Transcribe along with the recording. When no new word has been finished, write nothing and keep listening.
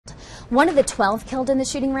One of the 12 killed in the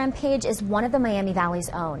shooting rampage is one of the Miami Valley's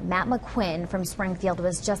own. Matt McQuinn from Springfield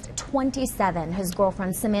was just 27. His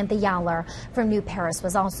girlfriend Samantha Yowler from New Paris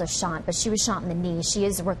was also shot, but she was shot in the knee. She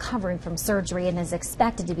is recovering from surgery and is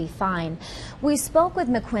expected to be fine. We spoke with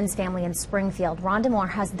McQuinn's family in Springfield. Rhonda Moore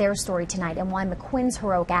has their story tonight and why McQuinn's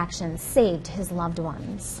heroic actions saved his loved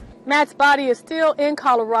ones. Matt's body is still in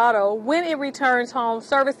Colorado. When it returns home,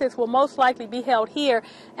 services will most likely be held here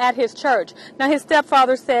at his church. Now, his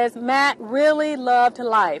stepfather says Matt really loved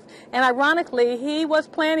life. And ironically, he was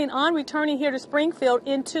planning on returning here to Springfield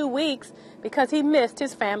in 2 weeks because he missed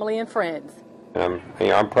his family and friends.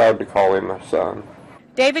 I'm proud to call him my son.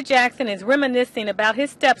 David Jackson is reminiscing about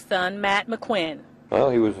his stepson, Matt McQuinn.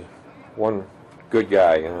 Well, he was one good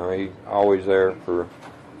guy, you know. He always there for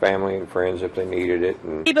family and friends if they needed it.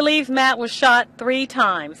 And he believes Matt was shot 3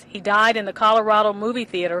 times. He died in the Colorado movie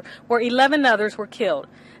theater where 11 others were killed.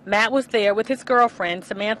 Matt was there with his girlfriend,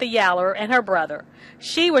 Samantha Yowler, and her brother.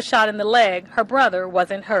 She was shot in the leg. Her brother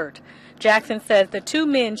wasn't hurt. Jackson says the 2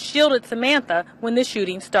 men shielded Samantha when the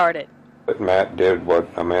shooting started. But Matt did what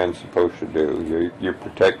a man's supposed to do. You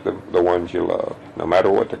protect the ones you love, no matter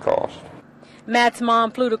what the cost. Matt's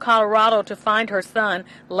mom flew to Colorado to find her son.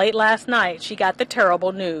 Late last night, she got the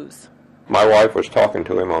terrible news. My wife was talking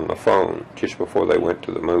to him on the phone just before they went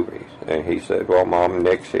to the movies, and he said, "Well, Mom,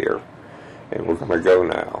 Nick's here, and we're going to go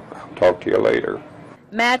now. I'll talk to you later."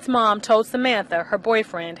 Matt's mom told Samantha her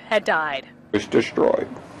boyfriend had died. He was destroyed.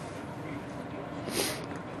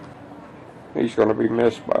 He's going to be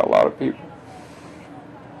missed by a lot of people.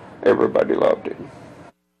 Everybody loved him.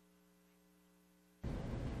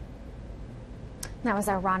 That was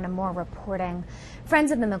our Rhonda Moore reporting.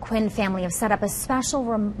 Friends of the McQuinn family have set up a special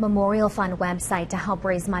memorial fund website to help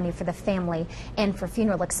raise money for the family and for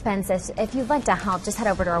funeral expenses. If you'd like to help, just head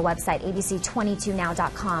over to our website,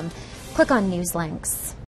 abc22now.com. Click on news links.